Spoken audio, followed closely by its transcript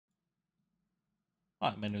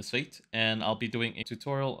Hi, my name is Fate, and I'll be doing a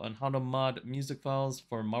tutorial on how to mod music files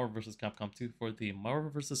for Marvel vs. Capcom 2 for the Marvel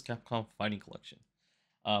vs. Capcom Fighting Collection.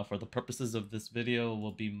 For the purposes of this video,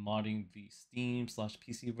 we'll be modding the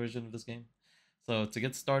Steam/PC version of this game. So to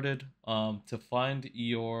get started, to find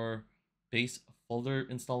your base folder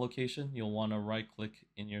install location, you'll want to right-click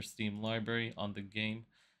in your Steam library on the game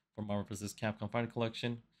for Marvel vs. Capcom Fighting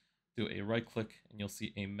Collection. Do a right-click, and you'll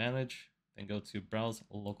see a Manage, then go to Browse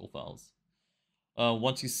Local Files.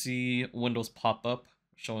 Once you see windows pop up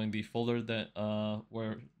showing the folder that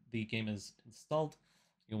where the game is installed,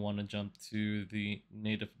 you'll want to jump to the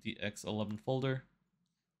native DX11 folder.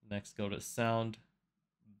 Next, go to Sound,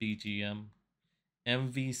 BGM,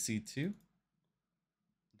 MvC2,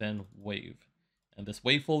 then Wave. And this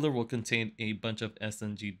Wave folder will contain a bunch of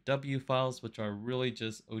SNGW files, which are really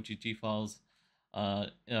just OGG files,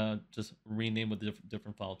 just renamed with a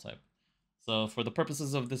different file type. So for the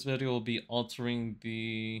purposes of this video, we'll be altering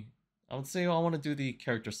the, I would say I want to do the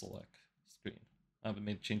character select screen. I haven't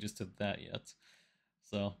made changes to that yet.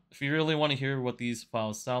 So if you really want to hear what these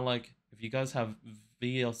files sound like, if you guys have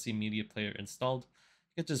VLC Media Player installed,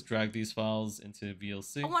 you can just drag these files into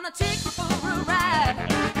VLC. I wanna take you for a ride.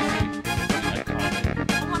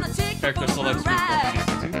 I wanna take Character select screen.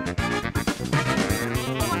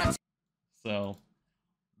 So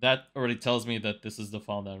that already tells me that this is the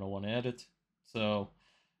file that I want to edit. So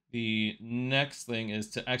the next thing is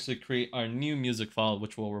to actually create our new music file,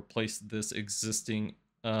 which will replace this existing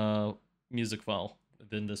music file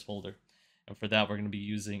within this folder. And for that, we're going to be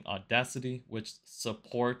using Audacity, which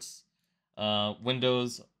supports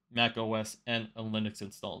Windows, Mac OS, and Linux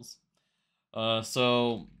installs.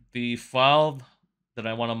 So the file that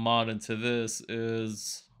I want to mod into this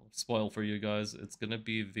is, spoil for you guys, it's going to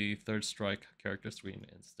be the Third Strike character screen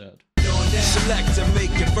instead. Select and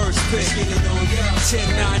make your first pick.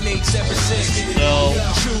 10, 9, 8, 7, 6. So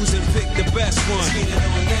choose and pick the best one.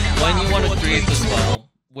 When you want to create this file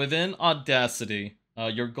within Audacity,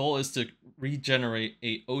 your goal is to regenerate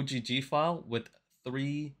a OGG file with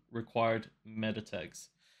 3 required meta tags.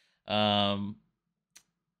 To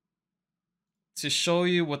show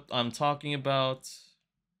you what I'm talking about,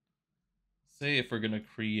 say if we're gonna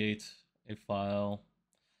create a file,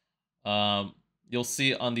 you'll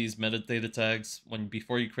see on these metadata tags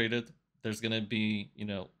before you create it, there's gonna be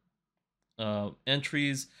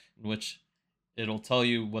entries in which it'll tell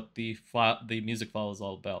you what the music file is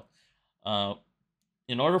all about.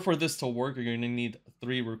 In order for this to work, you're gonna need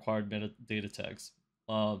 3 required metadata tags.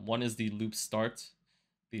 One is the loop start,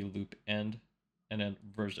 the loop end, and then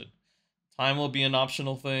version. Time will be an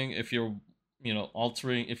optional thing. If you're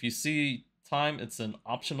altering, if you see time, it's an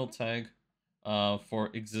optional tag for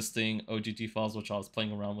existing OGG files, which I was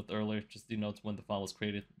playing around with earlier, just denotes when the file was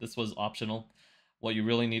created. This was optional. What you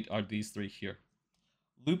really need are these 3 here.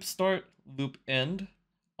 Loop start, loop end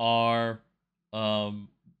are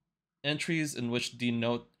entries in which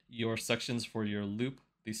denote your sections for your loop,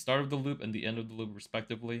 the start of the loop and the end of the loop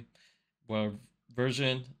respectively, where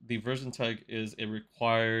the version tag is a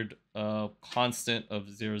required constant of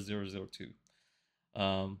 0002.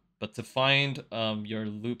 But to find your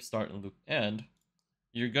loop start and loop end,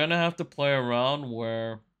 you're gonna have to play around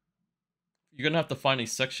where you're gonna have to find a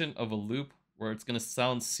section of a loop where it's gonna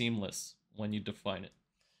sound seamless when you define it.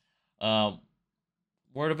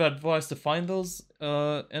 Word of advice to find those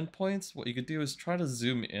endpoints, what you could do is try to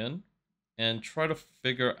zoom in and try to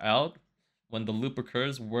figure out when the loop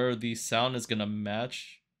occurs where the sound is gonna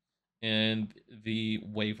match in the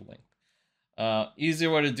wavelength.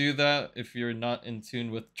 Easier way to do that if you're not in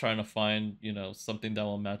tune with trying to find something that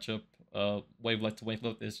will match up wavelength to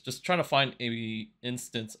wavelength is just trying to find a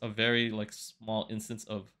very small instance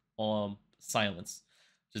of silence,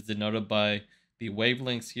 which is denoted by the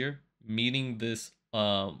wavelengths here meeting this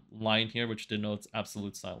line here, which denotes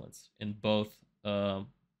absolute silence in both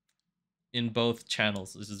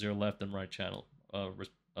channels. This is your left and right channel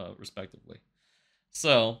respectively.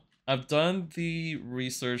 So I've done the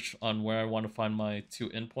research on where I want to find my 2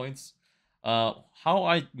 endpoints. How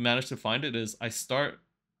I managed to find it is I start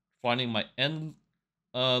finding my end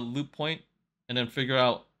loop point and then figure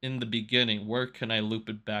out in the beginning where can I loop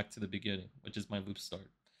it back to the beginning, which is my loop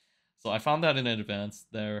start. So I found that in advance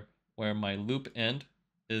there where my loop end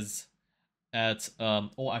is at,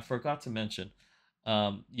 oh, I forgot to mention,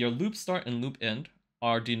 your loop start and loop end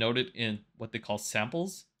are denoted in what they call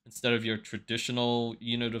samples. Instead of your traditional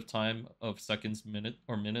unit of time of seconds,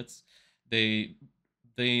 minutes, they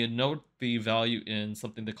note the value in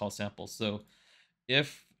something they call samples. So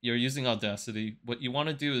if you're using Audacity, what you want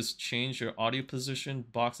to do is change your audio position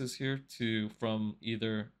boxes here from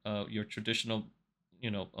either your traditional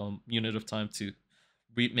unit of time to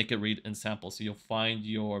make it read in samples, so you'll find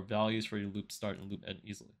your values for your loop start and loop end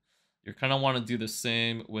easily. You kind of want to do the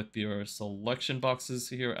same with your selection boxes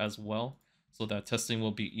here as well, so that testing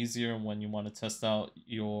will be easier when you want to test out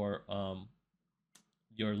your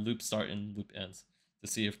loop start and loop ends to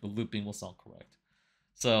see if the looping will sound correct.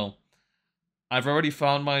 So I've already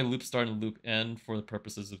found my loop start and loop end for the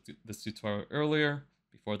purposes of this tutorial earlier,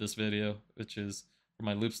 before this video, which is for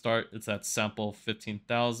my loop start, it's at sample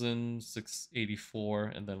 15,684,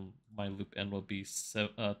 and then my loop end will be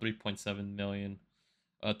 3.7 million,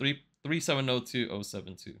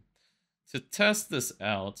 3702072. To test this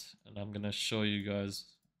out, and I'm gonna show you guys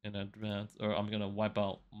in advance, or I'm gonna wipe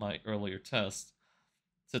out my earlier test.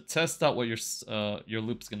 To test out what your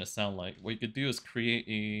loop's gonna sound like, what you could do is create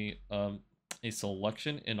a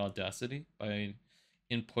selection in Audacity by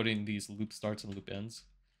inputting these loop starts and loop ends.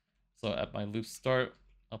 So at my loop start,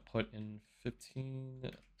 I'll put in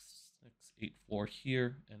 15684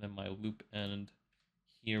 here, and then my loop end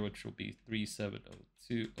here, which will be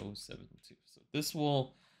 3702072. So this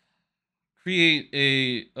will create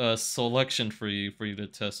a selection for you to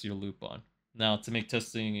test your loop on. Now, to make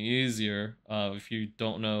testing easier, if you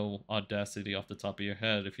don't know Audacity off the top of your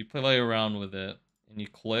head, if you play around with it and you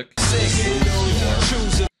click,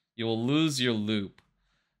 you will lose your loop.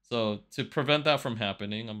 So to prevent that from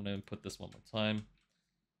happening, I'm going to input this one more time.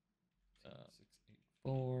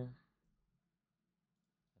 684. And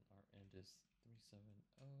our end is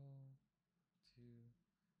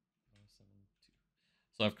 3702072.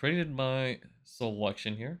 So I've created my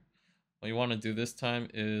selection here. What you want to do this time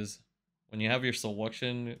is, when you have your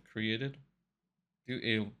selection created, do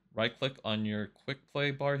a right click on your quick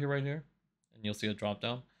play bar here, right here, and you'll see a drop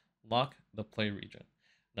down. Lock the play region.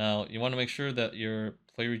 Now you want to make sure that your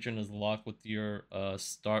play region is locked with your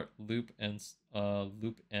start loop and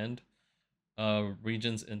loop end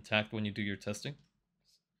regions intact when you do your testing.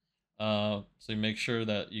 So you make sure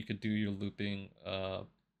that you could do your looping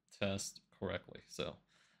test correctly. So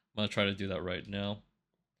I'm gonna try to do that right now.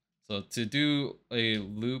 So to do a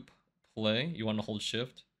loop play, you want to hold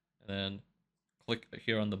shift and then click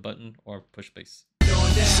here on the button or push space.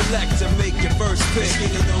 Select and make your first pick.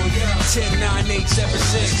 10, 9, 8, 7,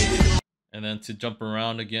 6. And then to jump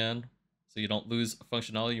around again, so you don't lose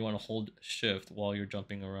functionality, you want to hold shift while you're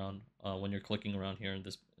jumping around when you're clicking around here in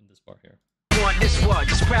this bar here. This one,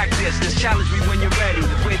 just practice. Just challenge me when you're ready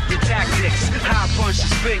with your tactics. High punch,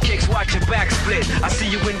 spin kicks, watch your back split. I see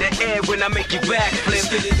you in the air when I make your back flip.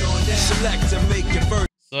 Select and make your first.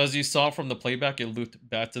 So as you saw from the playback, it looped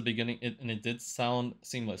back to the beginning, and it did sound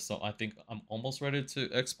seamless. So I think I'm almost ready to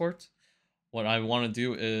export. What I want to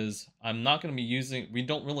do is, I'm not going to be using, we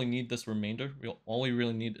don't really need this remainder. All we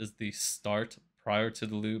really need is the start prior to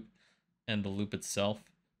the loop and the loop itself.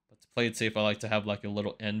 But to play it safe, I like to have like a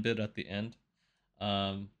little end bit at the end.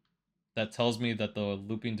 That tells me that the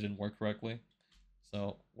looping didn't work correctly.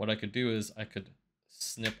 So what I could do is I could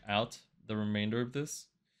snip out the remainder of this.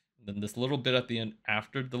 And then this little bit at the end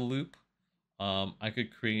after the loop, I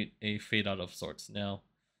could create a fade out of sorts. Now,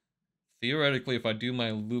 theoretically, if I do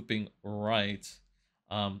my looping right,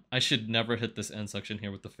 I should never hit this end section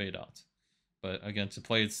here with the fade out. But again, to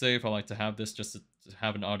play it safe, I like to have this just to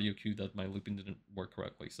have an audio cue that my looping didn't work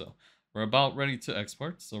correctly. So we're about ready to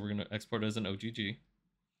export. So we're going to export as an OGG.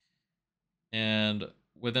 And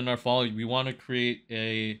within our file, we want to create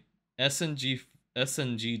a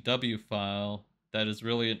SNGW file that is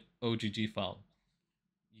really an OGG file.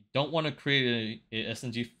 You don't want to create a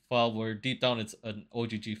SNG file where deep down it's an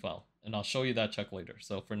OGG file. And I'll show you that check later.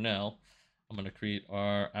 So for now, I'm going to create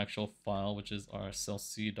our actual file, which is our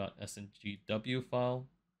clc.sngw file.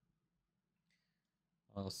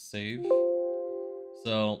 I'll save.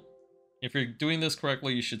 So if you're doing this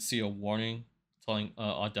correctly, you should see a warning telling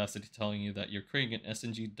Audacity telling you that you're creating an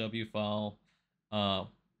SNGW file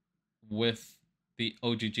with the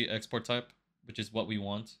OGG export type, which is what we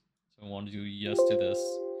want. So I want to do yes to this.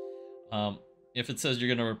 If it says you're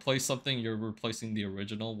going to replace something, you're replacing the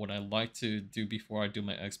original. What I like to do before I do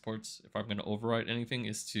my exports, if I'm going to overwrite anything,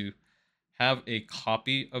 is to have a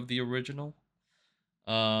copy of the original.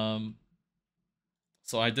 So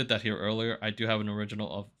I did that here earlier. I do have an original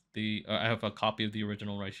of the, I have a copy of the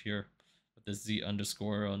original right here with the Z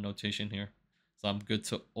underscore notation here. So I'm good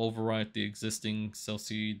to overwrite the existing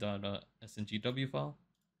clc.sngw file.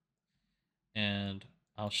 And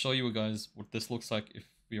I'll show you guys what this looks like if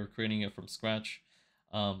you're creating it from scratch.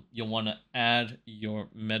 You'll want to add your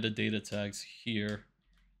metadata tags here.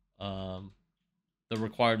 The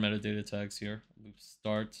required metadata tags here. Loop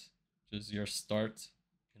start, which is your start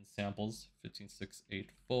in samples,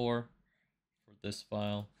 15684 for this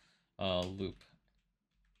file. Loop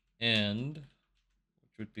end,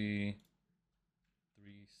 would be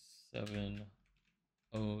 3702072.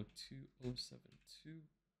 And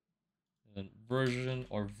then version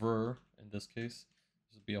or ver in this case,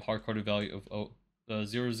 this would be a hard-coded value of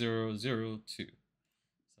 0002. So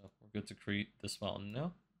we're good to create this file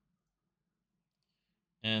now.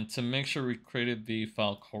 And to make sure we created the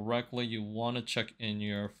file correctly, you want to check in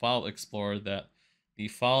your file explorer that the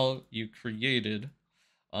file you created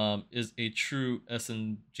is a true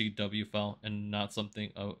SNGW file and not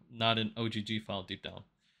something, not an OGG file deep down.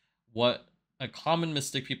 What a common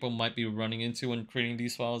mistake people might be running into when creating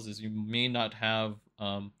these files is you may not have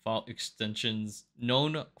file extensions,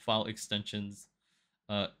 known file extensions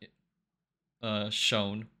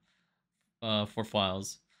shown for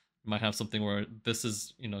files. You might have something where this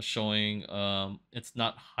is, showing it's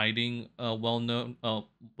not hiding a well-known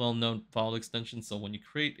file extension. So when you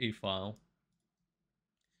create a file,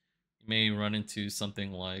 you may run into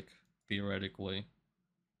something like, theoretically,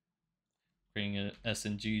 creating an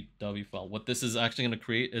SNGW file. What this is actually going to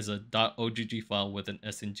create is a .ogg file with an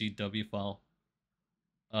SNGW file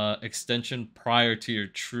extension prior to your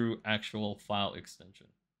true actual file extension.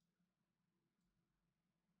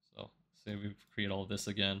 So say we create all this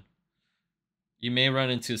again. You may run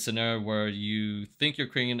into a scenario where you think you're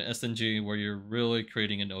creating an SNG where you're really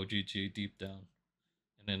creating an OGG deep down.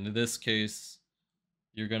 And in this case,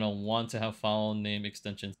 you're going to want to have file name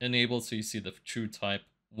extensions enabled so you see the true type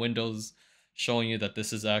windows showing you that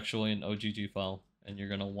this is actually an OGG file. And you're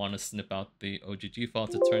going to want to snip out the OGG file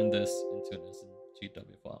to turn this into an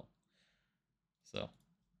SNGW file. So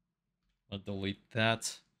I'll delete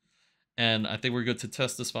that. And I think we're good to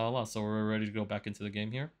test this file out, so we're ready to go back into the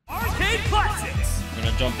game here. Arcade Classics! We're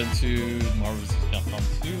gonna jump into Marvel vs. Capcom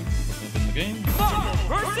 2 within the game.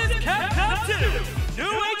 Marvel vs. Capcom 2!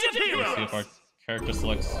 New Age of See Heroes! if our character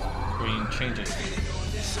select screen changes.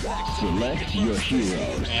 Select your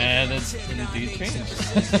heroes. And it's indeed changed.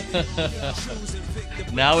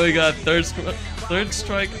 Now we got third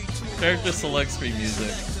strike character select screen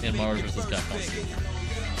music in Marvel vs. Capcom 2.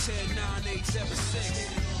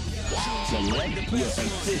 Select your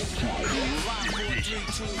assist type.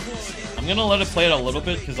 I'm gonna let it play it a little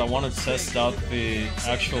bit because I want to test out the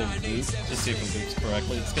actual loop to see if it loops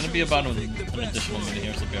correctly. It's gonna be about an additional minute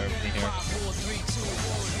here, so bear with me here.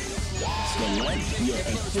 Select your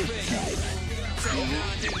assist type.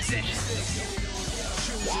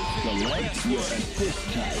 Select your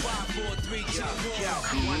assist type.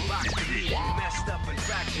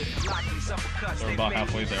 We're about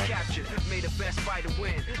halfway there. Made a best fighter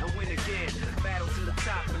win and win again. Battle to the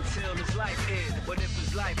top until his life ends. But if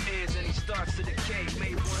his life ends and he starts to decay,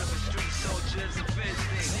 made one of his street soldiers a fence.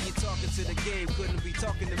 See you talking to the game, couldn't be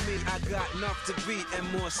talking to me. I got enough to beat and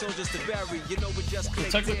more soldiers to bury. You know we just So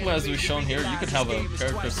technically, as we've shown here, you could have a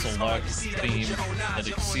character select theme that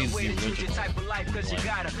exceeds the original. Like, you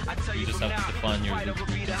just have to define your loop.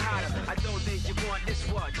 I don't think you want this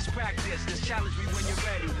one. Just practice. Just challenge me when you're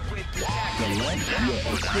ready. With the Select your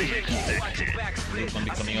assist type. Loop gonna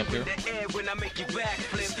be coming up here.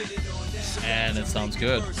 And it sounds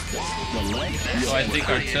good. So I think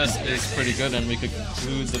our test is pretty good, and we could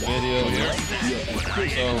conclude the video here.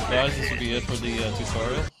 So guys, this will be it for the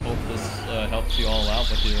tutorial. Hope this helps you all out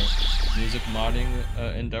with your music modding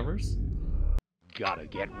endeavors. Gotta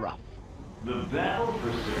get rough.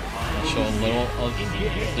 I'll show a little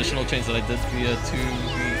additional change that I did via to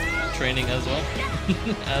the training as well,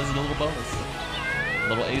 as a little bonus. A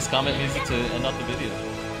little Ace Comment music to end out the video.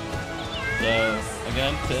 So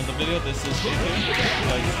again, to end the video, this is JK.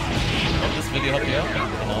 Hope this video helped you out,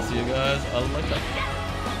 and I'll see you guys later.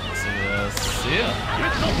 So see ya.